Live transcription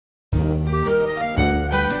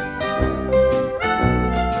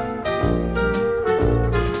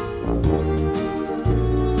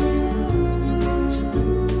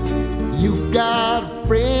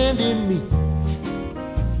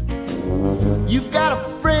You've got a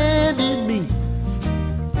friend in me.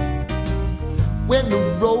 When the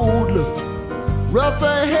road looks rough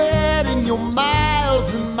ahead and you're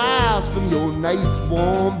miles and miles from your nice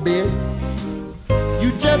warm bed,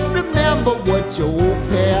 you just remember what your old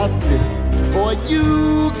past said. Boy,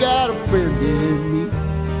 you got a friend in me.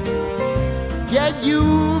 Yeah,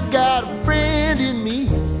 you've got a friend in me.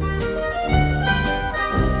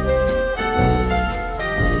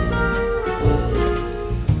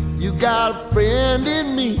 You got a friend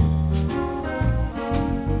in me.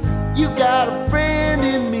 You got a friend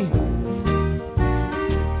in me.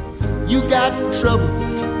 You got trouble,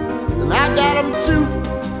 and I got them too.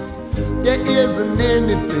 There isn't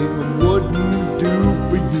anything I wouldn't do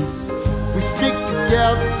for you. We stick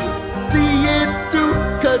together, see it through,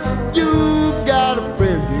 'cause you've got a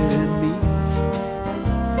friend in me.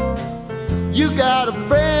 You got a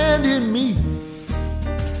friend in me.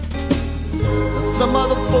 Now some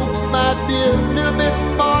other folks might be a little bit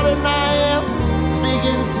smarter than I am, big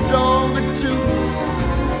and stronger too,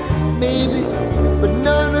 maybe, but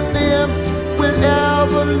none of them will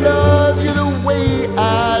ever love you the way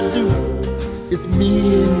I do. It's me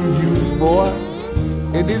and you, boy,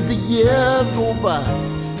 and as the years go by,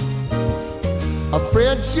 our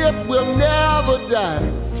friendship will never die.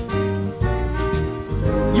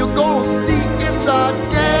 You're gonna see it's our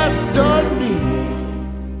destiny.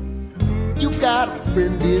 You got a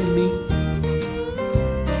friend in me.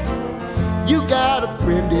 You got a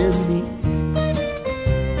friend in me.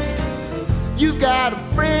 You got a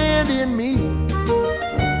friend in me.